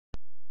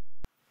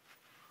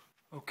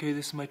Okay,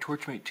 this is my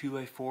Torchmate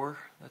 2x4.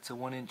 That's a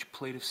 1-inch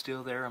plate of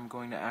steel there. I'm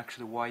going to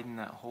actually widen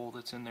that hole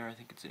that's in there. I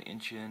think it's 1.5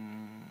 inches,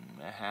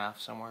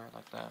 somewhere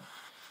like that.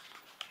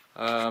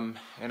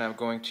 And I'm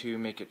going to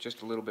make it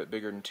just a little bit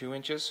bigger than 2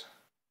 inches.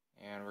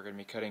 And we're going to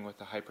be cutting with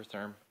the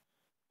Hypertherm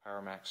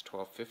Powermax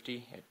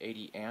 1250 at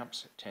 80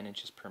 amps at 10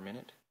 inches per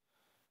minute.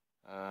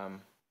 And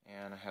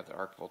I have the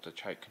arc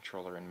voltage height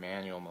controller in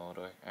manual mode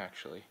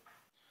actually.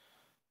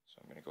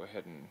 So I'm going to go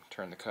ahead and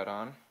turn the cut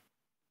on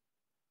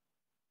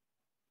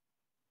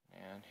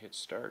and hit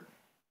start.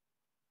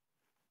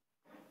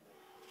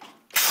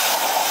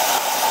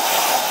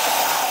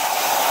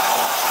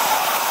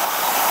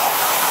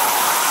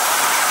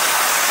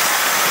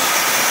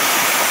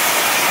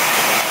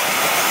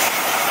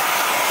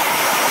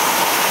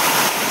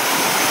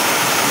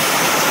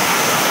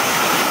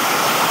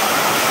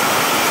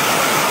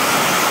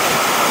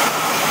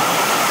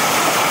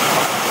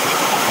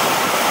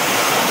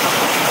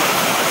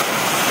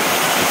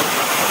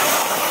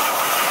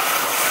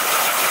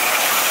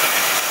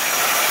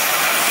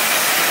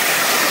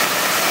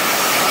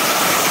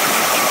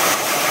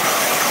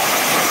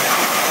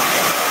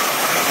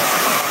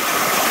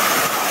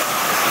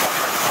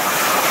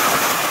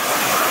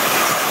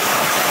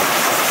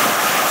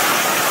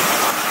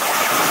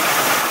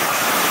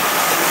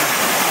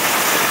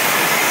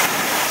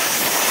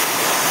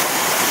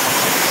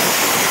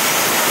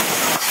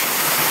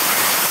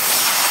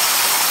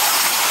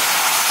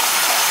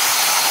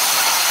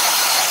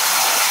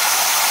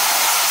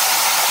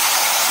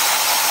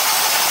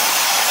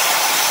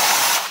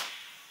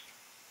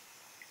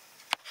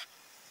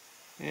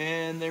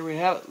 And there we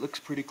have it. Looks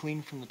pretty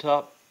clean from the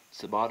top.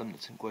 It's the bottom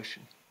that's in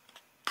question.